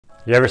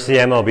You ever see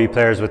MLB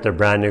players with their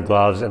brand new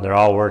gloves and they're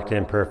all worked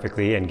in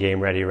perfectly and game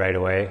ready right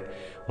away?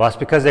 Well, that's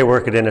because they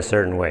work it in a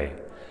certain way.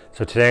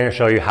 So today I'm going to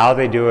show you how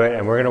they do it,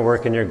 and we're going to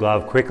work in your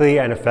glove quickly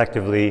and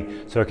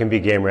effectively so it can be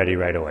game ready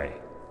right away.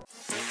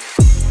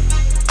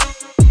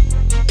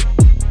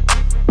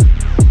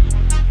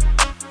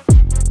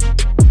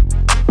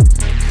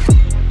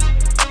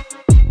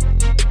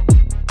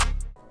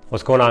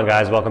 What's going on,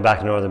 guys? Welcome back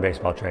to Northern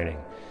Baseball Training.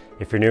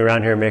 If you're new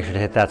around here, make sure to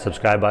hit that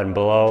subscribe button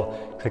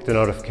below, click the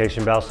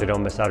notification bell so you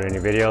don't miss out on any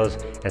videos,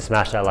 and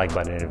smash that like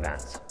button in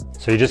advance.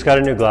 So you just got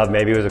a new glove,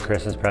 maybe it was a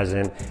Christmas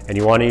present, and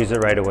you want to use it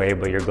right away,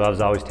 but your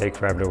gloves always take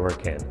forever to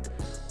work in.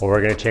 Well,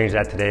 we're going to change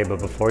that today, but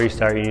before you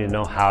start, you need to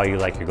know how you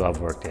like your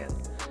glove worked in.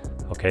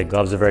 Okay,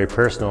 gloves are very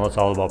personal. It's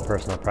all about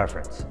personal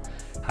preference.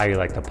 How you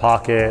like the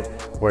pocket,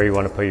 where you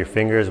want to put your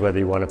fingers, whether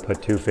you want to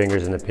put 2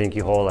 fingers in the pinky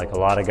hole like a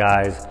lot of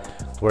guys,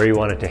 where you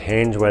want it to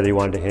hinge, whether you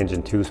want it to hinge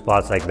in 2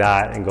 spots like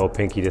that and go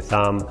pinky to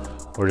thumb,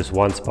 or just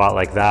 1 spot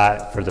like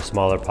that for the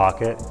smaller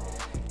pocket.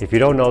 If you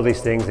don't know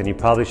these things, then you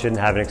probably shouldn't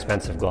have an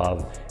expensive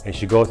glove, and you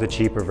should go with a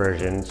cheaper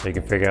version so you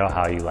can figure out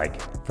how you like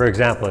it. For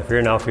example, if you're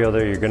an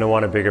outfielder, you're going to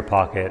want a bigger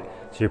pocket,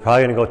 so you're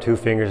probably going to go 2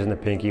 fingers in the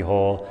pinky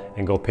hole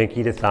and go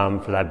pinky to thumb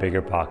for that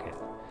bigger pocket.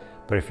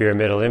 But if you're a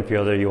middle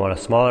infielder, you want a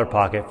smaller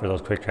pocket for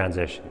those quick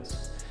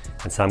transitions.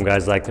 And some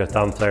guys like their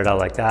thumb flared out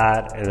like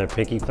that and their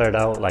pinky flared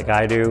out like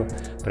I do.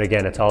 But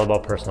again, it's all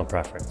about personal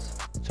preference.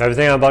 So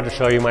everything I'm about to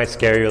show you might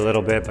scare you a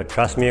little bit, but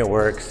trust me, it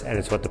works, and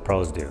it's what the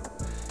pros do.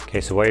 Okay,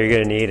 so what you're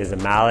gonna need is a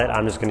mallet.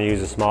 I'm just gonna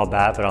use a small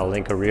bat, but I'll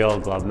link a real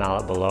glove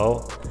mallet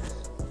below,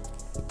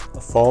 a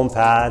foam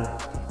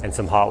pad, and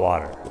some hot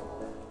water.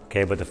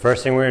 Okay, but the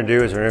first thing we're gonna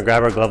do is we're gonna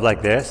grab our glove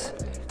like this,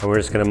 and we're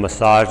just gonna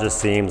massage the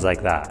seams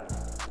like that.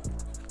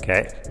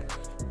 Okay,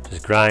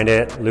 just grind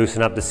it,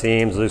 loosen up the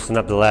seams, loosen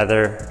up the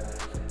leather.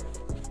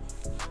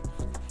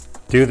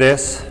 Do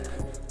this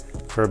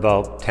for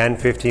about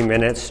 10-15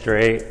 minutes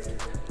straight.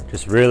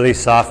 Just really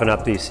soften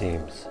up these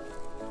seams.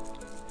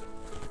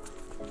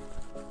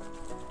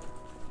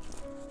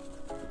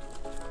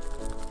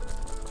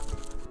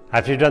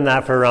 After you've done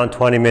that for around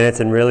 20 minutes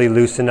and really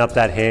loosen up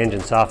that hinge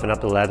and soften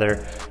up the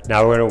leather,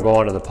 now we're gonna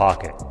go into the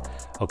pocket.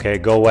 Okay,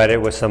 go wet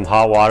it with some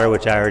hot water,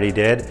 which I already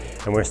did,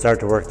 and we're gonna start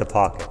to work the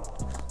pocket.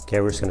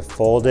 Okay, we're just gonna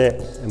fold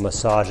it and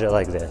massage it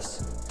like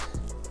this.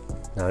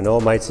 Now I know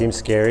it might seem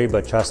scary,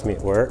 but trust me,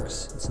 it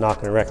works. It's not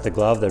gonna wreck the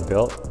glove, they're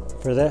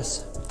built for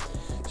this.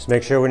 Just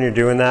make sure when you're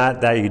doing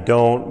that you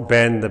don't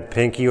bend the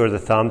pinky or the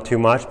thumb too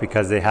much,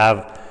 because they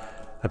have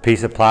a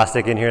piece of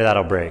plastic in here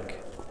that'll break.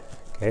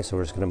 Okay, so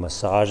we're just gonna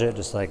massage it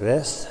just like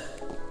this.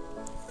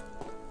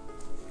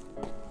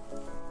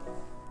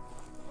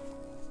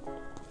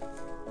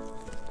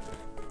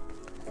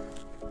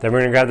 Then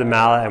we're gonna grab the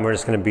mallet and we're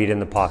just gonna beat in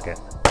the pocket.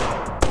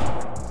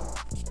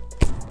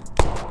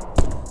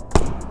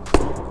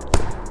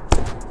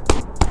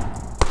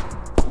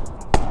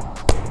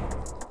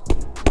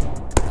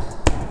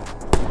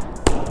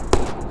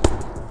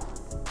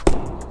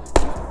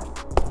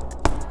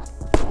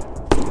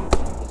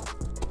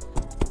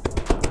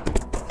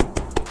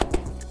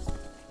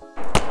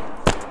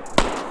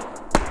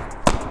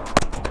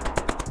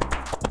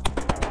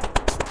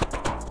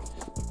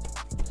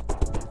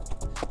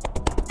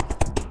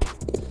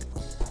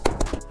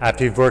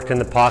 After you've worked in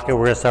the pocket,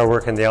 we're gonna start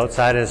working the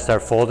outside and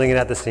start folding it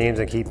at the seams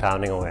and keep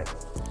pounding away.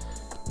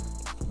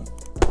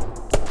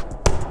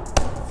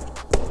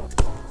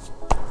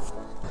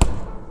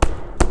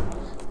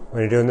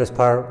 When you're doing this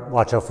part,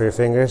 watch out for your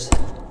fingers.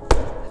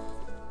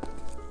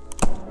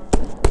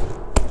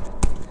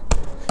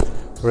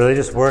 Really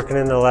just working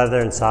in the leather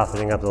and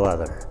softening up the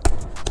leather.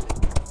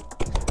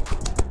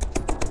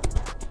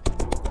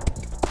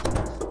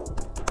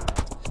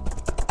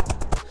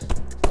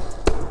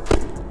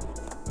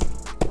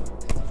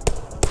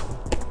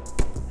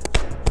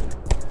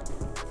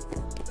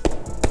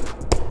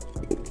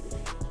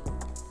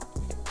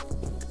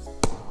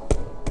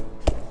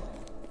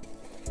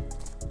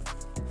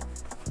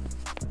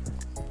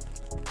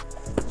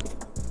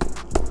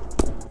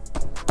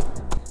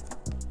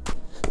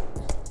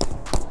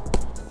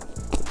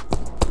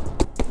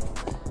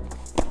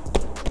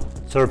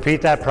 So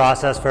repeat that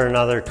process for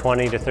another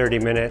 20 to 30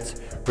 minutes.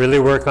 Really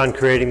work on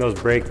creating those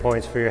break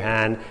points for your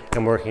hand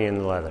and working in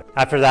the leather.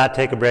 After that,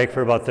 take a break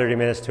for about 30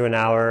 minutes to an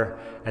hour,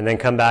 and then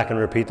come back and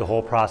repeat the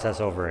whole process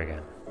over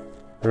again.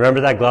 Remember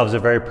that gloves are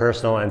very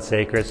personal and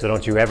sacred, so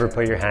don't you ever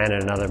put your hand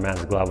in another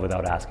man's glove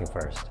without asking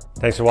first.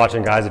 Thanks for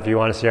watching, guys. If you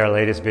want to see our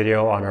latest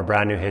video on our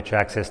brand new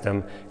HitTrax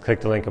system,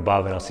 click the link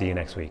above, and I'll see you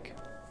next week.